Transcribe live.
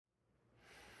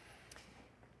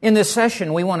In this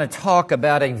session, we want to talk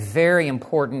about a very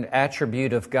important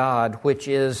attribute of God, which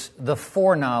is the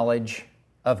foreknowledge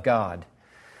of God.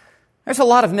 There's a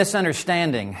lot of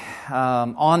misunderstanding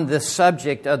on this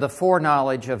subject of the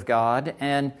foreknowledge of God,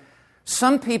 and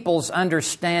some people's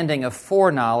understanding of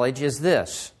foreknowledge is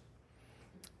this,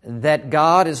 that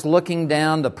God is looking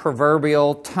down the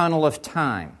proverbial tunnel of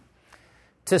time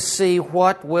to see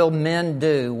what will men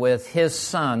do with His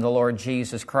Son, the Lord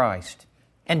Jesus Christ.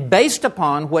 And based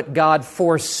upon what God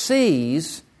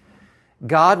foresees,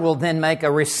 God will then make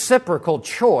a reciprocal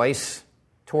choice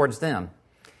towards them.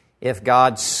 If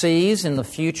God sees in the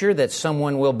future that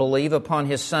someone will believe upon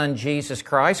His Son, Jesus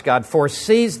Christ, God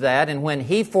foresees that, and when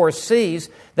He foresees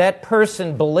that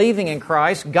person believing in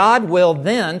Christ, God will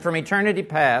then, from eternity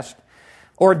past,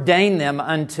 ordain them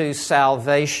unto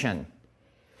salvation.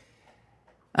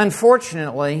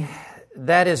 Unfortunately,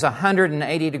 that is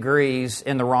 180 degrees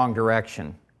in the wrong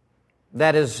direction.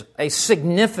 That is a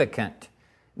significant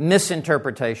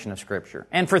misinterpretation of Scripture.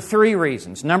 And for three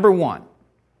reasons. Number one,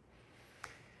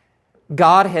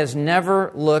 God has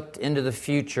never looked into the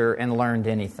future and learned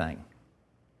anything.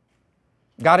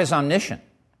 God is omniscient.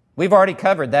 We've already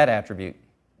covered that attribute.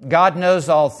 God knows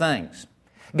all things.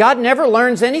 God never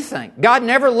learns anything. God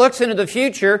never looks into the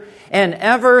future and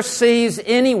ever sees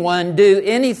anyone do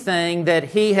anything that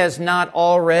He has not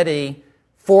already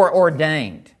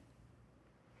foreordained.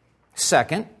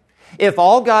 Second, if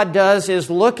all God does is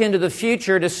look into the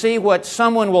future to see what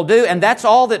someone will do, and that's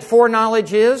all that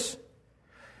foreknowledge is,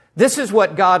 this is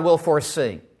what God will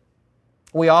foresee.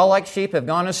 We all, like sheep, have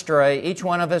gone astray. Each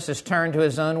one of us has turned to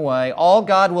his own way. All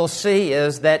God will see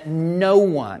is that no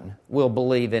one will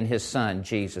believe in His Son,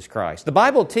 Jesus Christ. The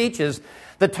Bible teaches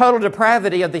the total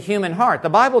depravity of the human heart. The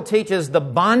Bible teaches the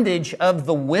bondage of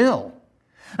the will.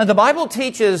 And the Bible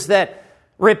teaches that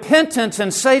repentance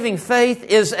and saving faith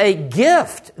is a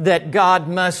gift that God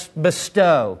must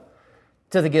bestow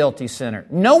to the guilty sinner.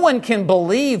 No one can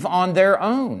believe on their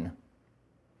own.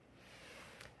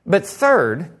 But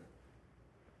third,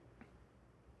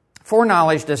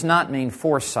 foreknowledge does not mean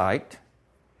foresight,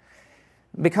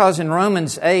 because in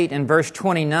Romans 8 and verse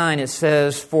 29 it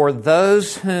says, "For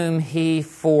those whom He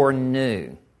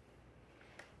foreknew."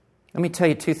 Let me tell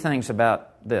you two things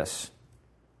about this,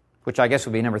 which I guess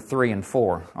would be number 3 and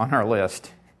 4 on our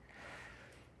list.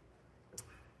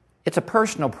 It's a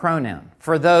personal pronoun.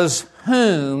 For those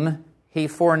whom He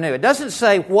foreknew. It doesn't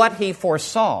say what He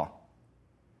foresaw.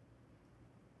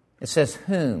 It says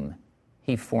whom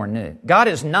He foreknew. God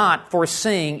is not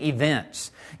foreseeing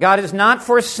events. God is not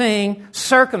foreseeing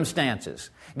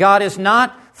circumstances. God is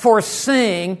not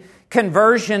foreseeing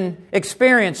conversion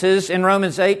experiences in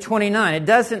Romans 8:29. It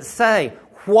doesn't say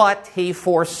what He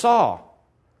foresaw.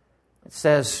 It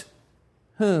says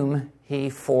whom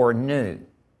He foreknew.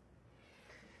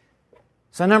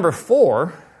 So number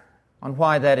 4 on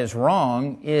why that is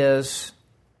wrong is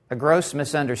a gross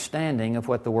misunderstanding of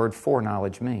what the word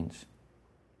foreknowledge means.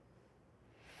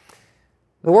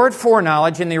 The word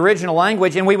foreknowledge in the original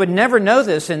language, and we would never know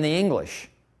this in the English,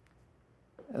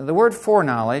 the word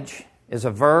foreknowledge is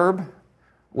a verb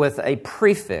with a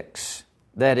prefix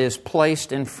that is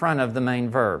placed in front of the main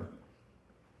verb.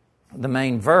 The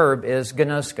main verb is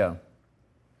gnosko,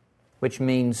 which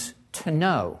means to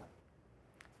know.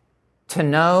 To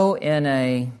know in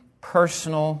a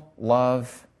personal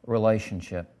love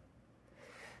relationship.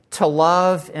 To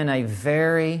love in a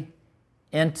very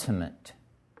intimate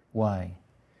way.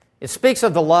 It speaks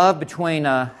of the love between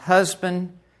a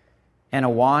husband and a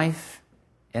wife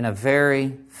in a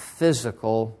very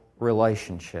physical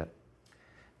relationship.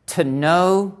 To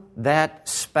know that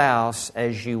spouse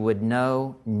as you would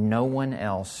know no one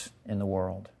else in the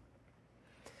world.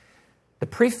 The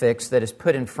prefix that is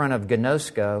put in front of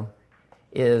gnosko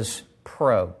is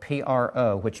pro,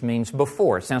 P-R-O, which means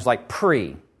before. It sounds like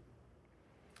pre.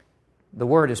 The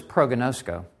word is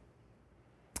prognosko.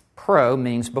 Pro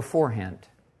means beforehand.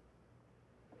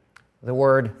 The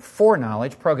word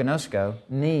foreknowledge, prognosko,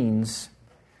 means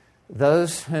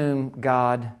those whom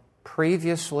God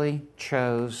previously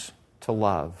chose to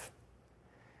love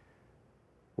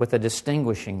with a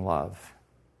distinguishing love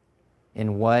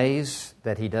in ways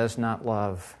that He does not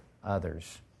love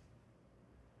others.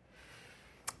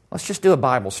 Let's just do a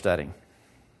Bible study.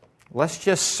 Let's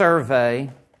just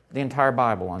survey the entire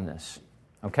Bible on this,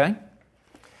 okay?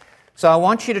 So I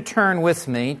want you to turn with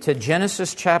me to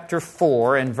Genesis chapter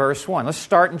 4 and verse 1. Let's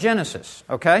start in Genesis,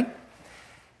 okay?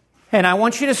 And I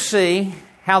want you to see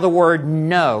how the word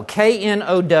know,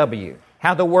 K-N-O-W,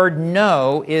 how the word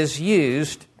know is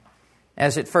used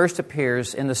as it first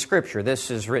appears in the Scripture.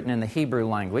 This is written in the Hebrew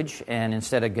language, and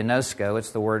instead of gnosko,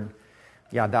 it's the word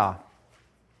yada.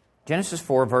 Genesis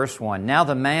 4, verse 1. Now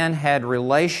the man had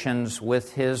relations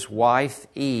with his wife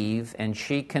Eve, and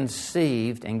she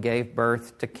conceived and gave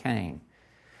birth to Cain.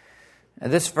 Now,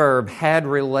 this verb, had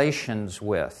relations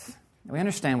with, we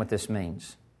understand what this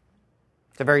means.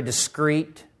 It's a very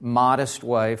discreet, modest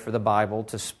way for the Bible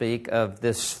to speak of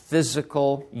this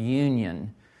physical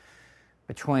union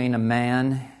between a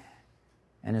man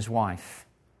and his wife.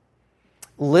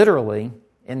 Literally,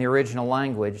 in the original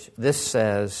language, this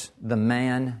says, the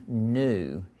man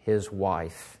knew his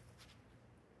wife,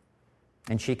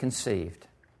 and she conceived,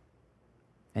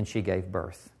 and she gave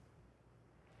birth.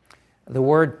 The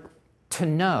word to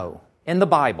know in the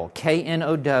Bible,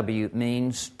 K-N-O-W,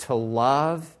 means to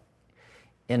love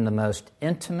in the most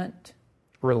intimate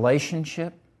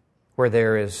relationship where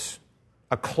there is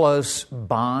a close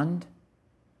bond.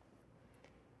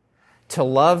 To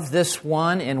love this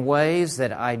one in ways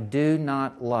that I do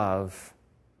not love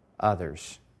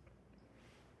others.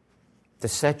 To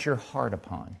set your heart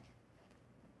upon.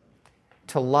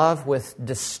 To love with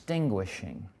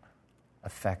distinguishing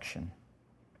affection.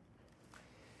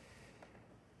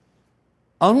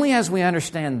 Only as we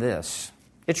understand this,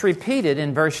 it's repeated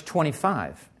in verse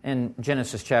 25 in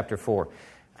Genesis chapter 4.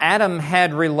 Adam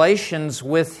had relations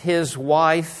with his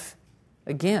wife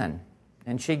again.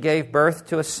 And she gave birth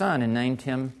to a son and named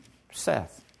him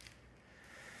Seth.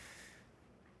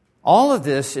 All of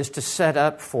this is to set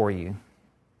up for you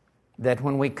that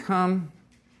when we come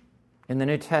in the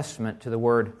New Testament to the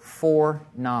word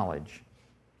foreknowledge,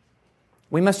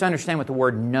 we must understand what the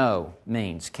word know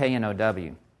means,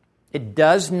 K-N-O-W. It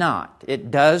does not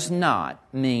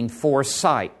mean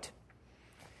foresight.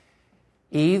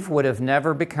 Eve would have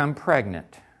never become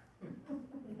pregnant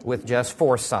with just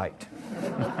foresight.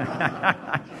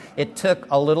 It took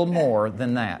a little more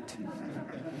than that.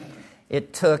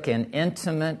 It took an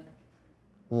intimate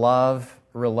love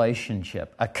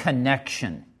relationship, a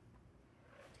connection.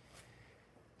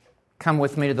 Come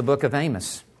with me to the book of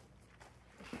Amos,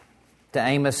 to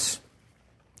Amos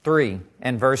 3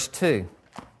 and verse 2.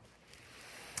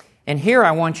 And here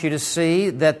I want you to see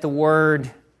that the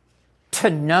word to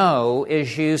know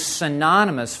is used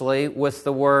synonymously with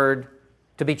the word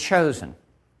to be chosen.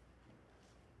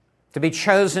 To be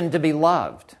chosen to be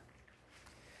loved.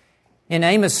 In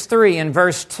Amos 3 and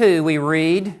verse 2 we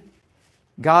read,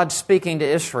 God speaking to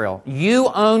Israel, "You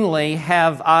only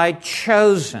have I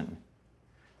chosen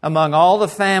among all the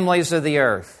families of the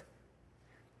earth."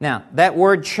 Now, that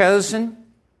word chosen,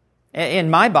 in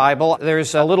my Bible,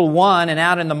 there's a little one, and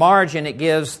out in the margin it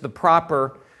gives the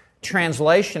proper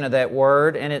translation of that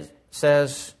word, and it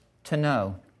says to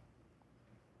know.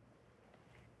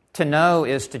 To know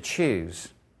is to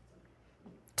choose.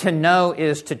 To know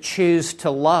is to choose to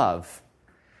love.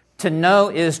 To know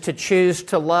is to choose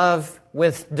to love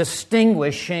with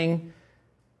distinguishing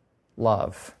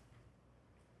love.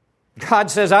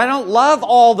 God says, I don't love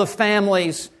all the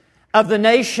families of the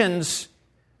nations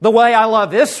the way I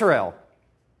love Israel.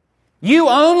 You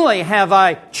only have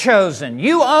I chosen.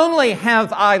 You only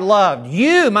have I loved.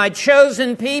 You, my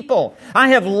chosen people. I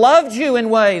have loved you in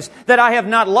ways that I have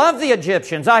not loved the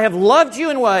Egyptians. I have loved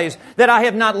you in ways that I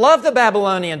have not loved the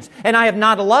Babylonians. And I have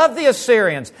not loved the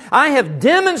Assyrians. I have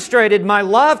demonstrated my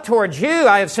love towards you.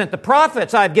 I have sent the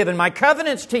prophets. I have given my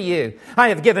covenants to you. I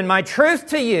have given my truth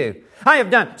to you. I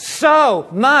have done so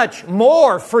much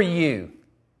more for you.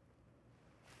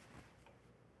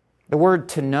 The word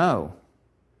to know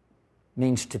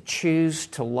means to choose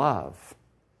to love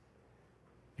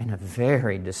in a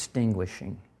very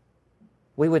distinguishing,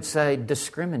 we would say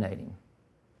discriminating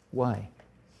way.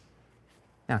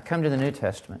 Now come to the New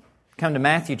Testament. Come to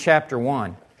Matthew chapter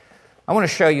 1. I want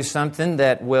to show you something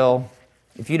that will,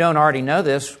 if you don't already know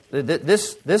this,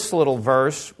 this little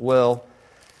verse will,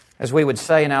 as we would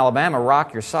say in Alabama,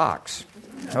 rock your socks.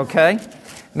 Okay?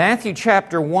 Matthew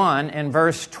chapter 1 and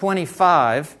verse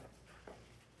 25.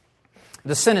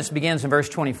 The sentence begins in verse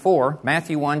 24,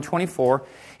 Matthew 1:24.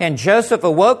 And Joseph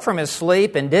awoke from his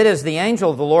sleep and did as the angel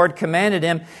of the Lord commanded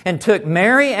him and took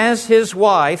Mary as his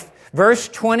wife. Verse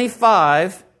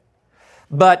 25,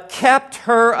 but kept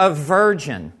her a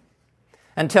virgin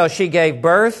until she gave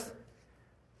birth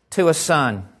to a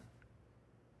son.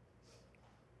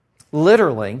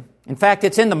 Literally, in fact,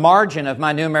 it's in the margin of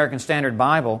my New American Standard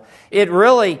Bible. It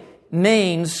really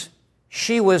means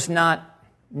she was not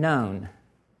known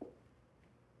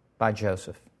by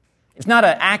Joseph. It's not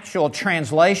an actual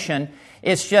translation.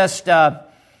 It's just a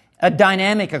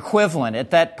dynamic equivalent at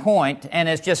that point, and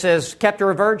it just says, kept her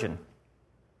a virgin.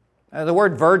 The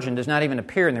word virgin does not even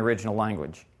appear in the original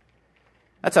language.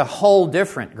 That's a whole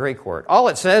different Greek word. All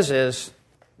it says is,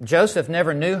 Joseph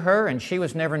never knew her, and she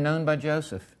was never known by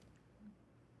Joseph.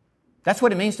 That's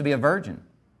what it means to be a virgin.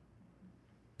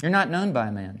 You're not known by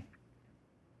a man.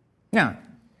 Now,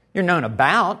 you're known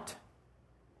about,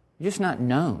 you're just not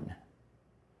known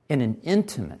in an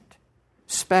intimate,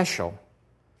 special,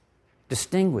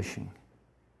 distinguishing,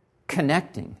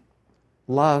 connecting,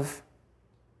 love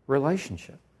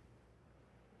relationship.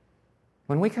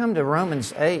 When we come to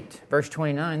Romans 8, verse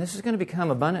 29, this is going to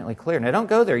become abundantly clear. Now, don't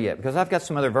go there yet because I've got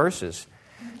some other verses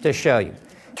to show you.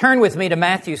 Turn with me to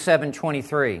Matthew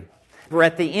 7:23. We're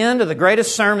at the end of the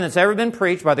greatest sermon that's ever been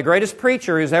preached by the greatest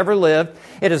preacher who's ever lived.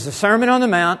 It is the Sermon on the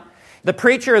Mount. The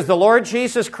preacher is the Lord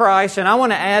Jesus Christ, and I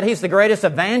want to add, He's the greatest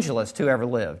evangelist who ever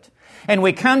lived. And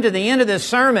we come to the end of this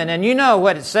sermon, and you know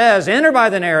what it says. Enter by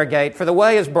the narrow gate, for the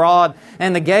way is broad,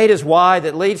 and the gate is wide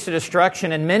that leads to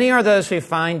destruction, and many are those who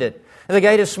find it. The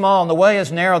gate is small, and the way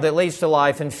is narrow that leads to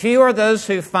life, and few are those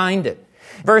who find it.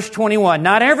 Verse 21,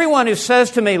 not everyone who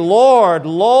says to me, Lord,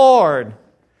 Lord,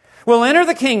 will enter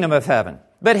the kingdom of heaven,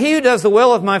 but he who does the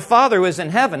will of my Father who is in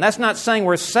heaven. That's not saying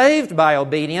we're saved by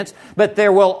obedience, but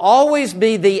there will always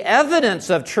be the evidence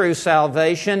of true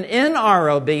salvation in our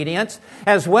obedience,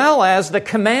 as well as the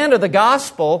command of the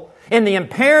gospel in the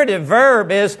imperative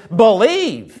verb is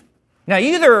believe. Now,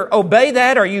 you either obey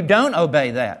that or you don't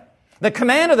obey that. The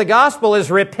command of the gospel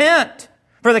is repent,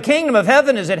 for the kingdom of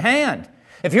heaven is at hand.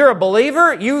 If you're a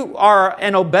believer, you are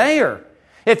an obeyer.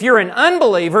 If you're an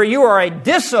unbeliever, you are a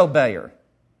disobeyer.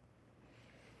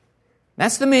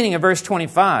 That's the meaning of verse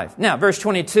 25. Now, verse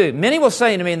 22. Many will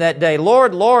say to me in that day,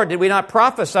 Lord, Lord, did we not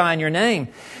prophesy in your name?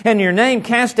 And in your name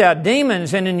cast out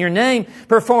demons, and in your name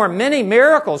perform many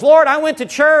miracles. Lord, I went to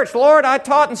church. Lord, I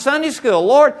taught in Sunday school.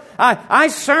 Lord, I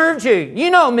served you.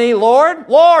 You know me, Lord.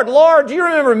 Lord, Lord, do you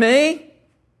remember me?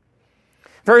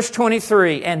 Verse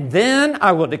 23. And then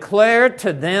I will declare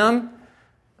to them,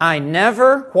 I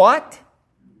never, what?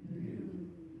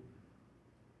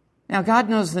 Now, God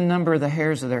knows the number of the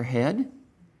hairs of their head.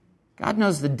 God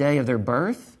knows the day of their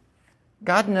birth.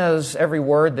 God knows every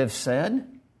word they've said.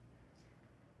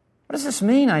 What does this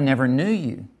mean, I never knew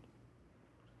you?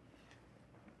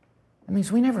 It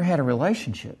means we never had a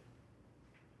relationship.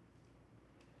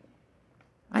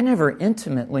 I never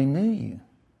intimately knew you.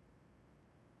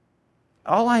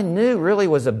 All I knew really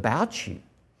was about you.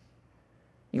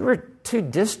 You were too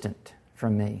distant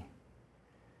from me.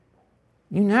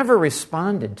 You never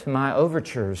responded to my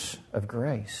overtures of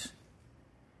grace.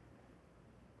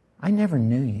 I never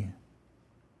knew you.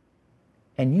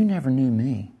 And you never knew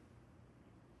me.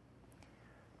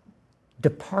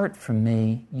 Depart from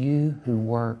me, you who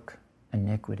work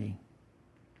iniquity.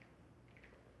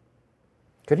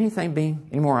 Could anything be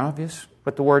any more obvious?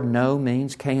 What the word know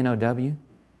means, K-N-O-W?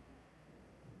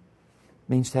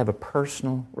 Means to have a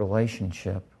personal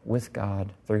relationship with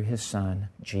God through His Son,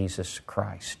 Jesus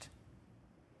Christ.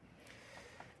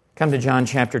 Come to John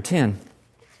chapter 10.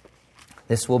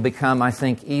 This will become, I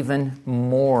think, even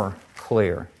more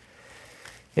clear,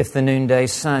 if the noonday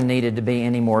sun needed to be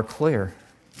any more clear.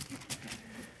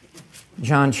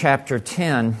 John chapter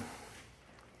 10,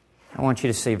 I want you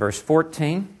to see verse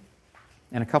 14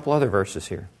 and a couple other verses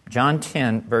here. John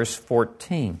 10, verse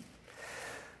 14.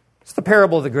 It's the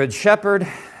parable of the Good Shepherd.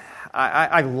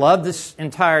 I love this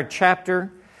entire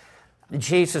chapter.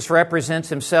 Jesus represents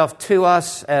Himself to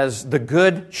us as the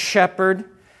Good Shepherd.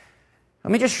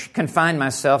 Let me just confine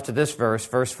myself to this verse,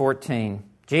 verse 14.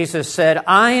 Jesus said,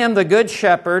 I am the Good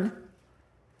Shepherd,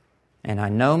 and I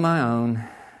know my own,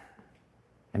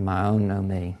 and my own know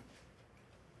me.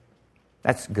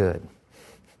 That's good.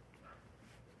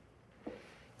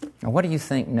 Now, what do you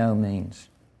think know means?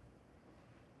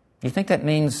 You think that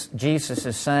means Jesus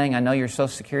is saying, I know your Social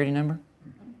Security number?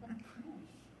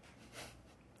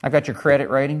 I've got your credit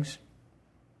ratings?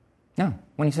 No.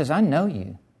 When He says, I know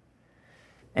you,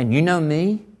 and you know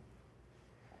me,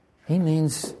 He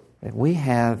means that we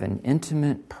have an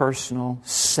intimate, personal,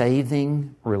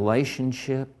 saving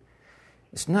relationship.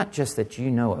 It's not just that you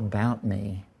know about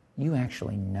me, you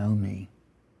actually know me.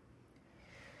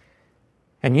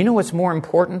 And you know what's more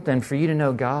important than for you to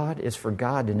know God is for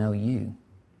God to know you.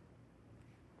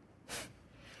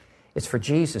 It's for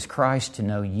Jesus Christ to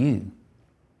know you.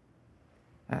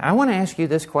 I want to ask you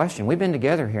this question. We've been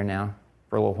together here now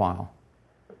for a little while.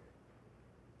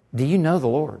 Do you know the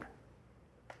Lord?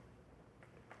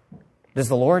 Does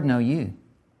the Lord know you?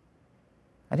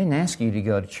 I didn't ask you to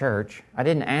go to church. I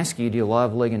didn't ask you, do you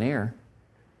love Ligonier?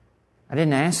 I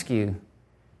didn't ask you,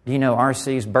 do you know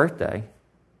RC's birthday?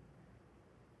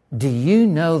 Do you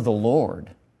know the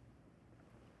Lord?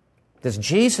 Does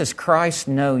Jesus Christ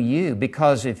know you?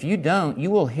 Because if you don't, you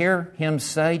will hear Him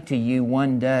say to you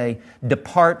one day,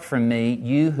 depart from me,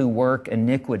 you who work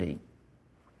iniquity.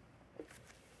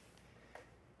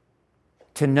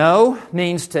 To know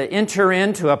means to enter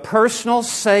into a personal,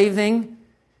 saving,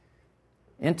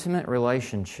 intimate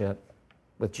relationship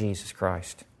with Jesus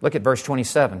Christ. Look at verse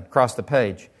 27 across the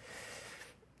page.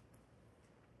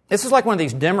 This is like one of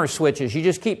these dimmer switches. You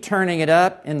just keep turning it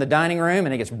up in the dining room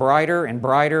and it gets brighter and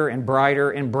brighter and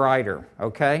brighter and brighter.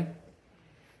 Okay?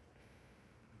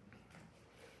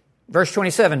 Verse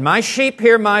 27, my sheep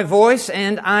hear my voice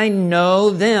and I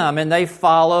know them and they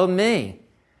follow me.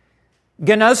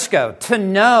 Gnosko, to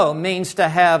know, means to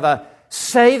have a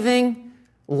saving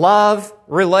love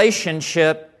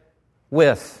relationship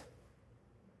with.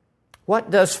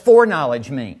 What does foreknowledge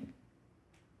mean?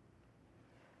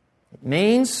 It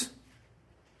means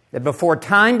that before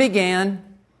time began,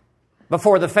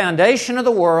 before the foundation of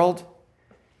the world,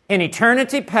 in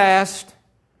eternity past,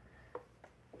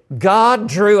 God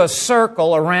drew a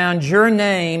circle around your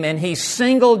name and He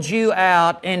singled you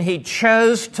out and He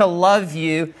chose to love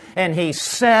you and He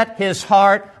set His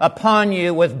heart upon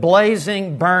you with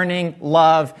blazing, burning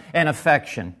love and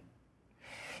affection.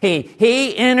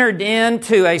 He entered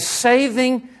into a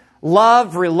saving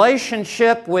love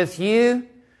relationship with you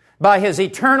by His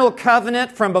eternal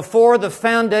covenant from before the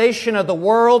foundation of the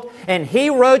world, and He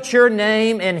wrote your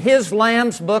name in His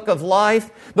Lamb's book of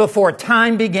life before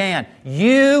time began.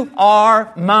 You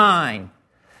are mine,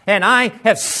 and I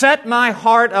have set my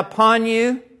heart upon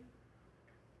you,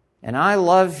 and I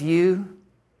love you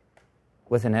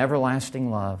with an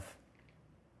everlasting love.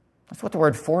 That's what the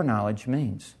word foreknowledge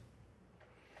means.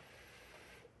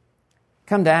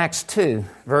 Come to Acts 2,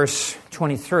 verse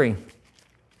 23.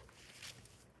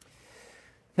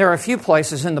 There are a few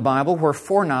places in the Bible where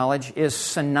foreknowledge is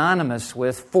synonymous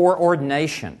with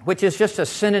foreordination, which is just a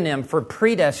synonym for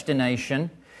predestination.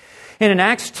 And in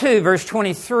Acts 2, verse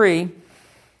 23,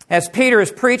 as Peter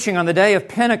is preaching on the day of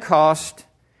Pentecost,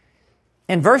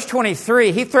 in verse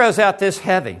 23, he throws out this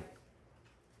heavy.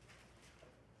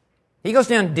 He goes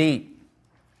down deep.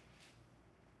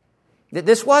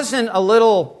 This wasn't a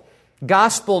little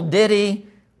gospel ditty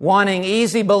wanting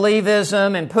easy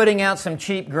believism and putting out some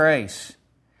cheap grace.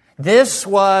 This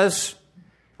was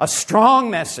a strong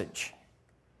message.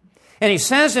 And he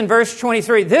says in verse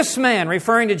 23, this man,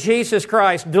 referring to Jesus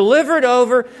Christ, delivered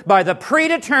over by the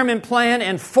predetermined plan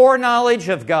and foreknowledge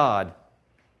of God.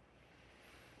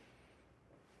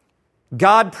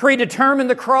 God predetermined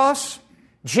the cross.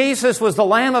 Jesus was the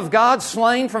Lamb of God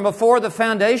slain from before the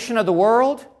foundation of the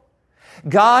world.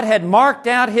 God had marked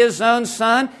out His own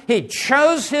Son. He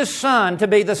chose His Son to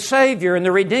be the Savior and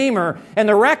the Redeemer and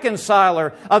the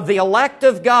reconciler of the elect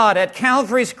of God at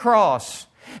Calvary's cross.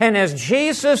 And as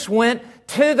Jesus went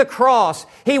to the cross,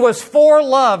 He was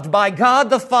foreloved by God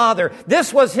the Father.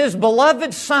 This was His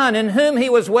beloved Son in whom He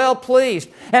was well pleased.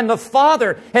 And the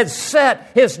Father had set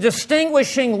His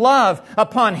distinguishing love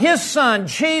upon His Son,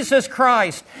 Jesus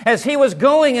Christ, as He was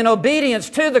going in obedience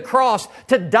to the cross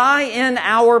to die in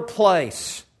our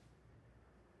place.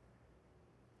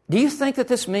 Do you think that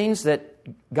this means that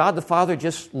God the Father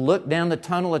just looked down the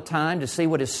tunnel of time to see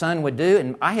what His Son would do?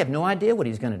 And I have no idea what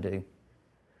He's going to do.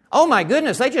 Oh my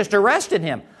goodness, they just arrested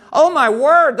Him. Oh my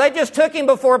word, they just took Him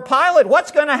before Pilate.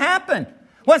 What's going to happen?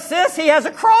 What's this? He has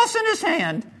a cross in His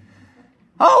hand.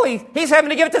 Oh, he's having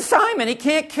to give it to Simon. He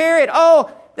can't carry it.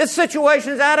 Oh, this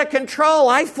situation's out of control.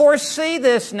 I foresee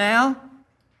this now.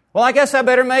 Well, I guess I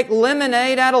better make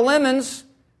lemonade out of lemons.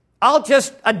 I'll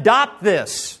just adopt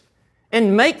this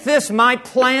and make this my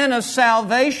plan of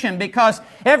salvation because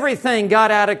everything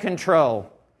got out of control.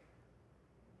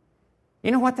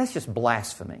 You know what? That's just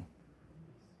blasphemy.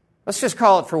 Let's just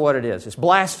call it for what it is. It's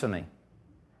blasphemy.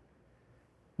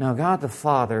 No, God the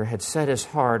Father had set His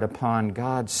heart upon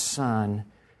God's Son,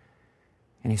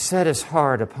 and He set His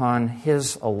heart upon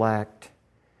His elect,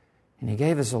 and He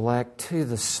gave His elect to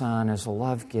the Son as a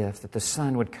love gift, that the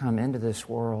Son would come into this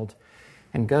world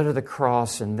and go to the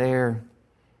cross, and there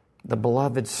the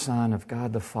beloved Son of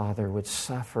God the Father would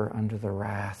suffer under the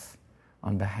wrath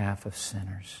on behalf of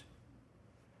sinners.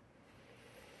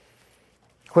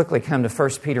 Quickly come to 1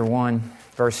 Peter 1,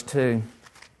 verse 2.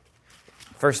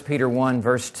 1 Peter 1,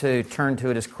 verse 2. Turn to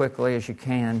it as quickly as you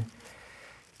can.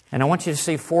 And I want you to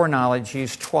see foreknowledge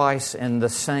used twice in the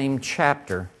same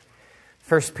chapter.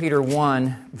 1 Peter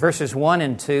 1, verses 1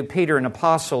 and 2. Peter, an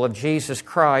apostle of Jesus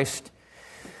Christ,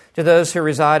 to those who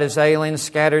reside as aliens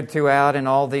scattered throughout in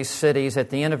all these cities, at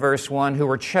the end of verse 1, who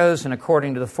were chosen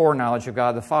according to the foreknowledge of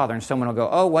God the Father. And someone will go,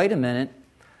 oh, wait a minute.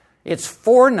 It's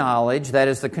foreknowledge that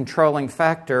is the controlling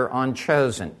factor on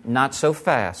chosen. Not so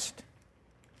fast.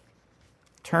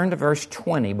 Turn to verse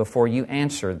 20 before you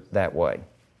answer that way.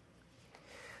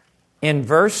 In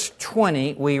verse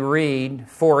 20, we read,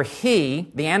 "For He,"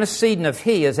 the antecedent of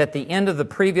He is at the end of the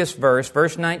previous verse,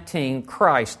 verse 19,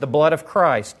 Christ, the blood of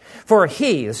Christ. "For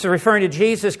He," this is referring to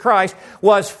Jesus Christ,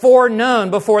 "was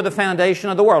foreknown before the foundation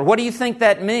of the world." What do you think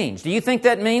that means? Do you think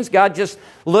that means God just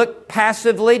looked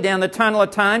passively down the tunnel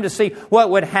of time to see what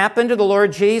would happen to the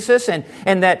Lord Jesus and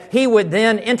that He would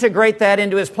then integrate that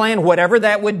into His plan, whatever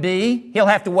that would be? He'll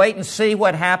have to wait and see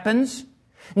what happens?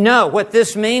 No, what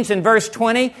this means in verse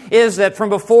 20 is that from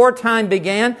before time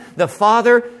began, the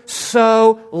Father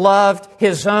so loved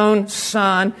His own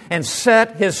Son and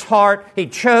set His heart. He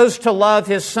chose to love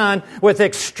His Son with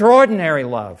extraordinary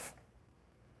love.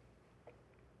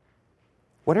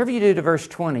 Whatever you do to verse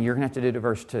 20, you're going to have to do to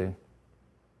verse 2.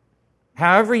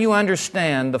 However you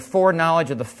understand the foreknowledge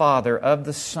of the Father of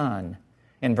the Son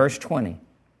in verse 20,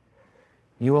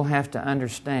 you will have to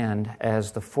understand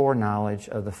as the foreknowledge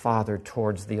of the Father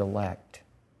towards the elect.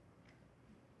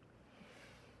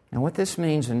 Now what this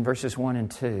means in verses 1 and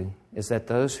 2 is that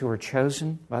those who are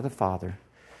chosen by the Father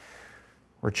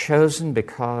were chosen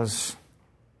because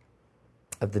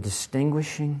of the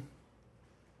distinguishing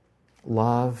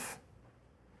love,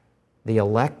 the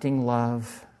electing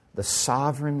love, the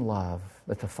sovereign love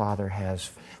that the Father has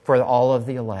for all of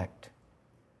the elect.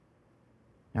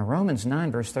 Now Romans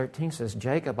 9 verse 13 says,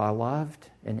 "Jacob I loved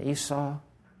and Esau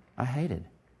I hated."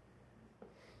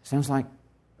 Sounds like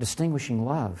distinguishing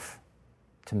love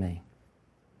to me.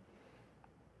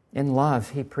 In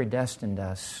love, He predestined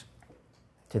us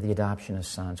to the adoption of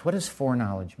sons. What does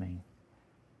foreknowledge mean?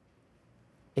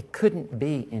 It couldn't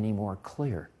be any more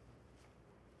clear.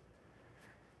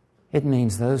 It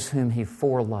means those whom He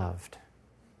foreloved,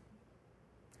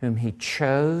 whom He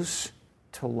chose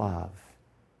to love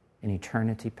in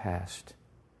eternity past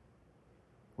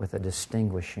with a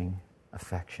distinguishing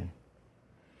affection.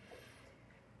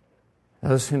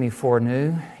 Those whom He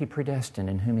foreknew, He predestined,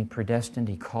 and whom He predestined,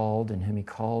 He called, and whom He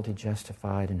called, He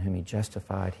justified, and whom He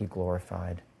justified, He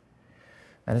glorified.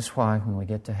 That is why when we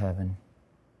get to heaven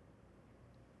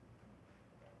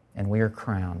and we are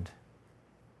crowned,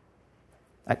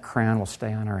 that crown will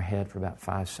stay on our head for about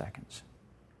 5 seconds.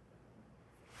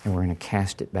 And we're going to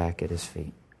cast it back at His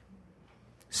feet,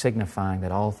 signifying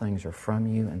that all things are from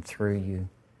You and through You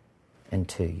and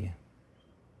to You.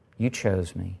 You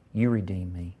chose me. You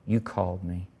redeemed me. You called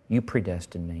me. You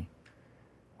predestined me.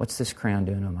 What's this crown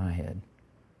doing on my head?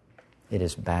 It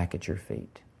is back at Your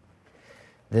feet.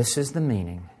 This is the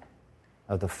meaning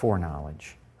of the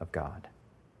foreknowledge of God.